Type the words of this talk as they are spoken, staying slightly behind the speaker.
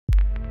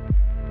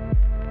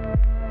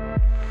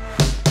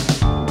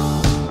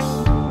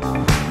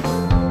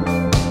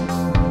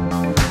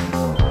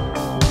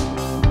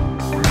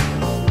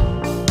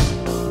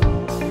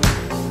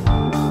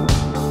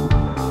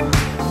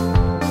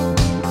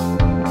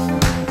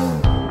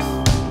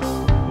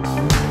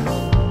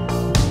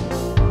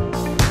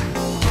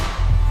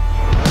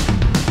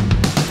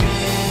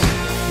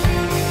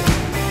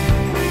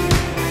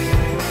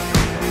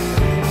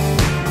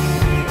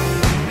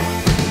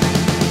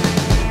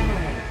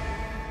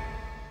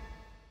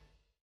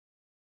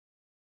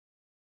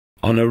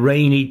On a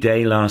rainy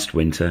day last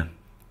winter,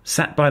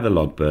 sat by the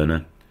log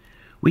burner,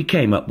 we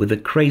came up with the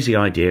crazy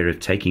idea of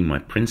taking my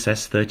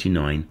Princess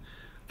 39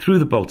 through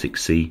the Baltic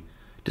Sea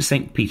to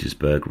St.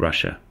 Petersburg,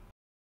 Russia.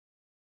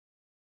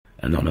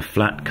 And on a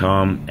flat,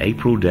 calm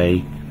April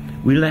day,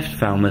 we left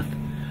Falmouth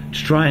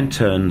to try and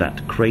turn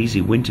that crazy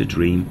winter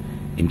dream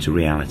into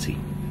reality.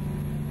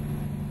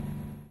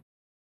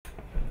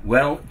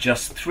 Well,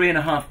 just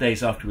 3.5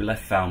 days after we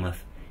left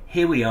Falmouth,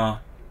 here we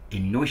are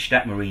in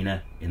Neustadt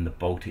Marina in the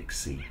Baltic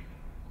Sea.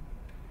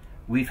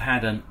 We've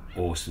had an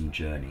awesome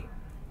journey.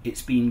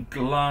 It's been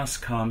glass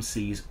calm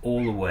seas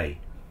all the way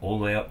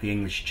up the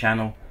English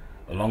Channel,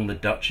 along the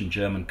Dutch and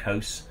German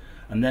coasts,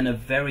 and then a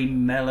very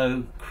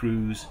mellow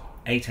cruise,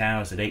 8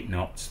 hours at 8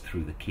 knots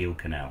through the Kiel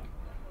Canal.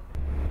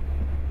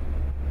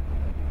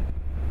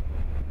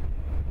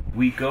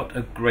 We got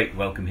a great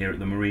welcome here at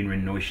the marina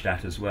in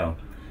Neustadt as well,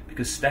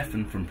 because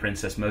Stefan from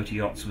Princess Motor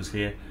Yachts was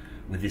here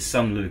with his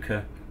son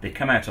Luca. They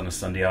come out on a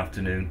Sunday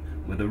afternoon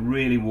with a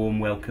really warm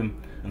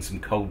welcome and some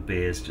cold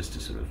beers just to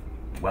sort of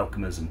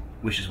welcome us and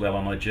wish us well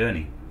on our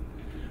journey.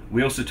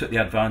 We also took the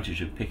advantage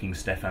of picking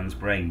Stefan's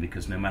brain,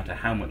 because no matter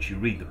how much you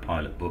read the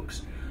pilot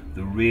books,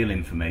 the real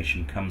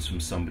information comes from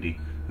somebody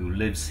who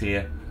lives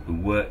here, who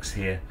works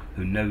here,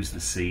 who knows the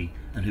sea,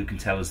 and who can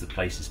tell us the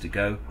places to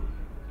go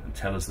and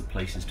tell us the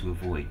places to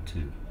avoid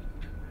too.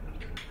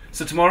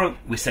 So tomorrow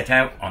we set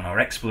out on our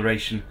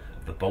exploration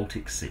of the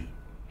Baltic Sea.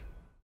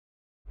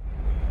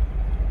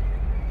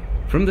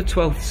 From the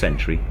 12th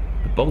century,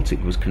 the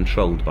Baltic was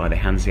controlled by the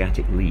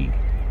Hanseatic League,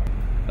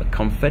 a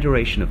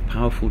confederation of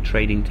powerful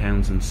trading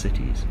towns and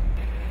cities.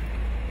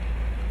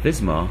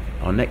 Wismar,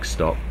 our next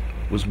stop,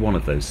 was one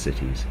of those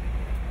cities.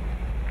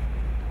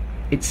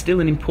 It's still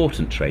an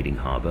important trading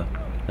harbour,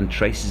 and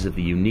traces of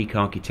the unique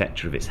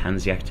architecture of its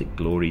Hanseatic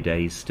glory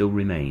days still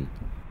remain.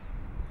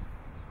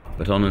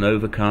 But on an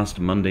overcast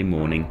Monday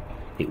morning,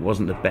 it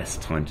wasn't the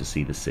best time to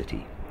see the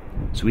city,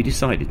 so we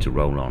decided to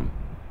roll on.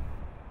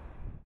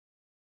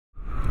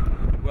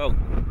 Well,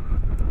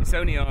 it's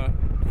only our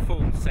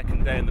full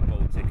second day in the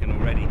Baltic, and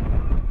already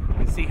you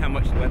can see how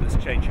much the weather's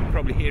changed. You can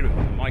probably hear it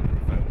on the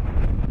microphone.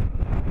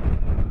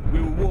 We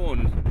were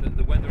warned that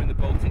the weather in the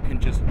Baltic can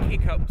just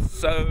kick up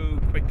so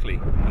quickly,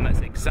 and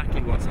that's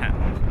exactly what's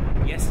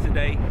happened.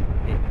 Yesterday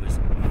it was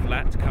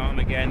flat, calm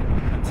again,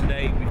 and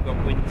today we've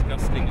got winds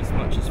gusting as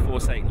much as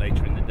force 8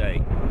 later in the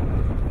day.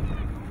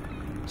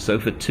 So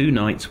for 2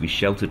 nights we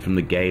sheltered from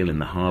the gale in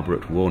the harbour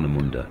at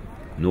Warnemünde,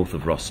 north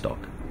of Rostock.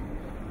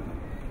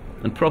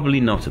 And probably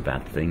not a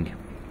bad thing.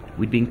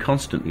 We'd been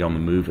constantly on the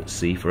move at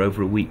sea for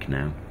over a week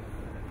now.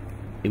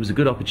 It was a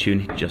good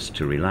opportunity just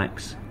to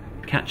relax,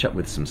 catch up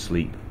with some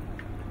sleep,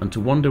 and to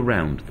wander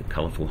round the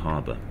colourful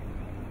harbour.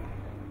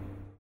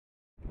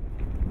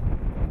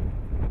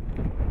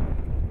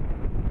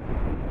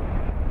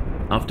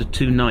 After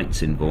 2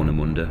 nights in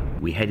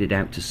Warnemünde, we headed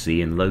out to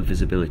sea in low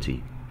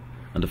visibility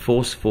and a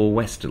force 4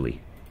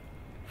 westerly,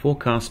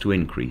 forecast to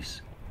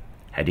increase,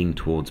 heading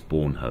towards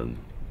Bornholm.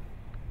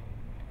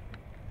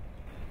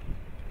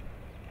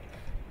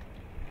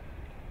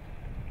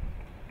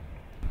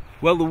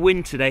 Well, the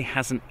wind today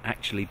hasn't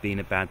actually been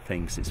a bad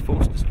thing, because it's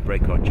forced us to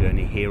break our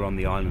journey here on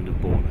the island of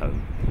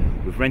Bornholm.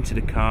 We've rented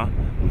a car,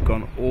 we've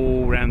gone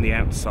all around the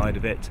outside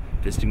of it,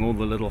 visiting all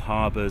the little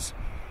harbours,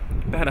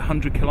 about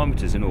 100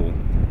 kilometres in all,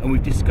 and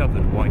we've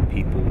discovered why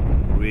people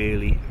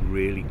really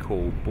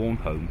call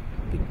Bornholm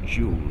the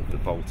jewel of the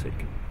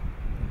Baltic.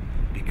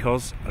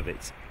 Because of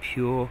its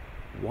pure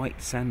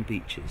white sand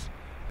beaches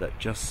that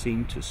just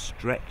seem to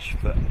stretch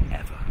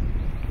forever.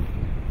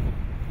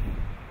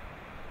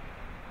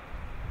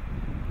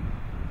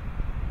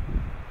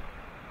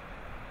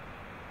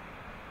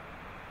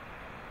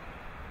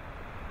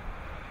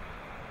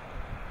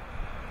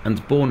 And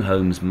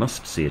Bornholm's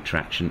must-see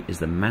attraction is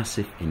the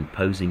massive,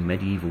 imposing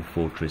medieval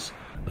fortress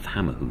of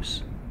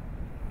Hammerhus,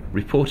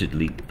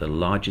 reportedly the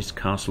largest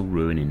castle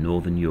ruin in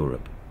northern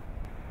Europe.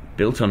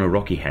 Built on a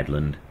rocky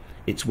headland,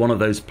 it's one of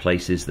those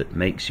places that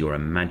makes your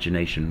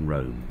imagination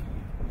roam.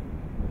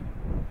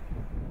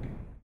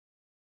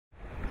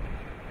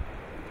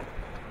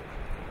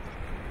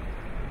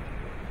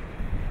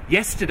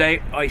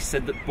 Yesterday I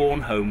said that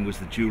Bornholm was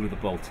the jewel of the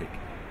Baltic.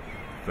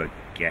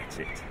 Forget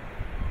it.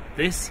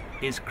 This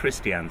is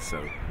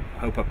Kristiansand, I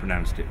hope I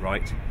pronounced it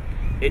right.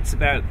 It's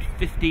about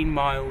 15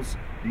 miles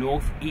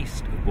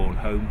northeast of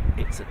Bornholm.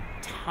 It's a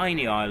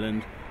tiny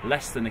island,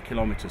 less than a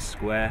kilometre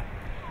square,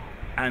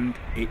 and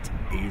it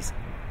is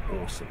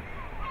awesome.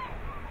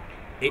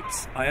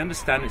 I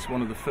understand it's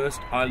one of the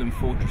first island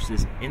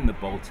fortresses in the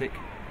Baltic.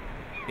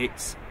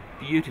 It's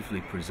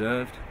beautifully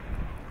preserved.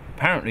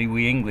 Apparently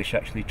we English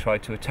actually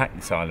tried to attack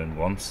this island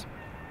once.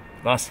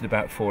 It lasted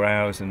about 4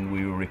 hours and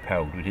we were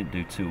repelled. We didn't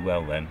do too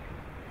well then.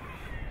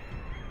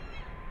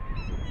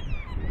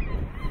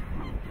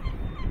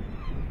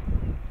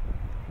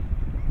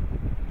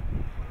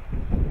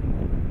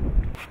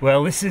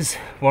 Well, this is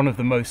one of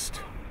the most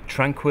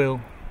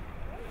tranquil,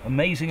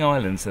 amazing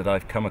islands that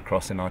I've come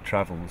across in our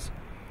travels.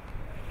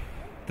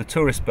 The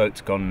tourist boat's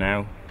gone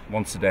now.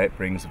 Once a day it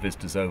brings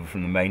visitors over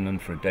from the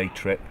mainland for a day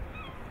trip.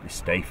 We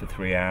stay for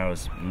 3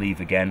 hours, leave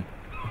again.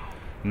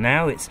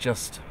 Now it's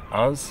just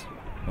us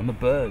and the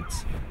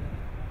birds.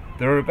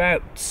 There are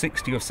about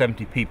 60 or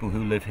 70 people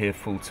who live here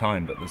full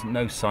time, but there's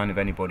no sign of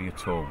anybody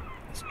at all.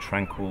 It's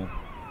tranquil,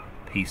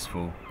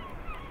 peaceful,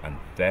 and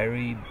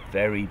very,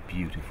 very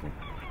beautiful.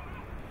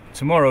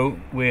 Tomorrow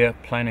we're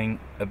planning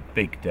a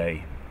big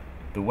day.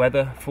 The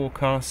weather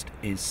forecast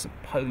is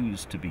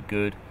supposed to be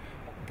good.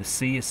 The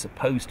sea is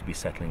supposed to be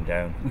settling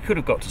down. We could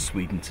have got to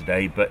Sweden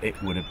today, but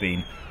it would have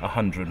been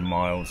 100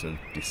 miles of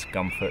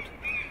discomfort.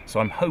 So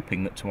I'm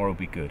hoping that tomorrow will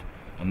be good.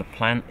 And the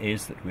plan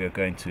is that we are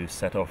going to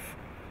set off,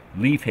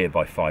 leave here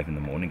by 5 in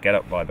the morning, get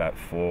up by about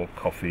 4,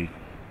 coffee,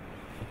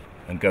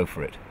 and go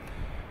for it.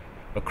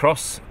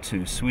 Across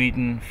to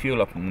Sweden,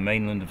 fuel up on the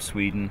mainland of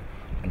Sweden,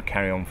 and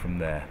carry on from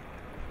there.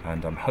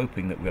 And I'm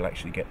hoping that we'll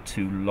actually get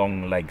 2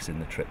 long legs in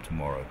the trip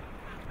tomorrow.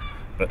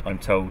 But I'm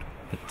told,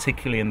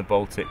 particularly in the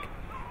Baltic,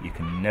 you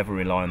can never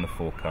rely on the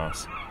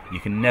forecast. You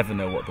can never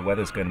know what the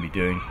weather's going to be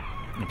doing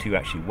until you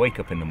actually wake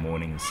up in the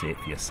morning and see it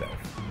for yourself.